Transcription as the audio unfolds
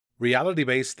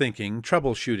Reality-based thinking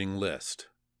troubleshooting list.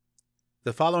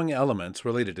 The following elements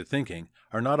related to thinking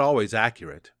are not always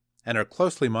accurate and are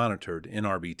closely monitored in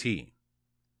RBT.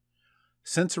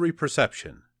 Sensory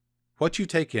perception, what you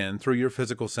take in through your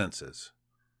physical senses.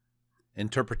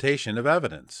 Interpretation of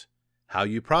evidence, how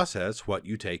you process what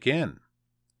you take in.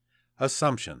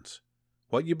 Assumptions,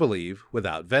 what you believe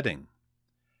without vetting.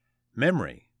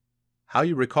 Memory, how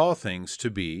you recall things to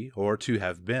be or to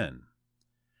have been.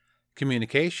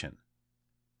 Communication,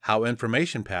 how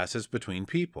information passes between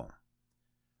people.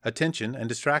 Attention and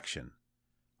distraction,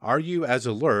 are you as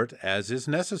alert as is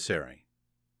necessary?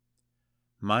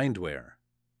 Mindware,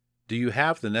 do you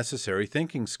have the necessary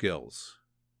thinking skills?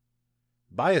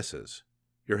 Biases,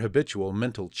 your habitual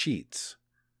mental cheats.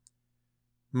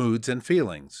 Moods and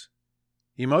feelings,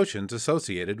 emotions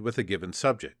associated with a given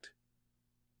subject.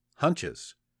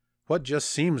 Hunches, what just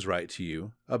seems right to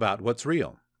you about what's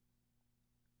real.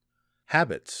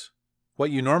 Habits,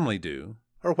 what you normally do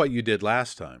or what you did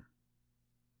last time.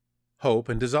 Hope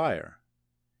and desire,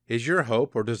 is your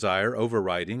hope or desire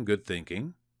overriding good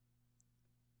thinking?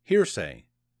 Hearsay,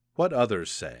 what others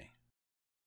say.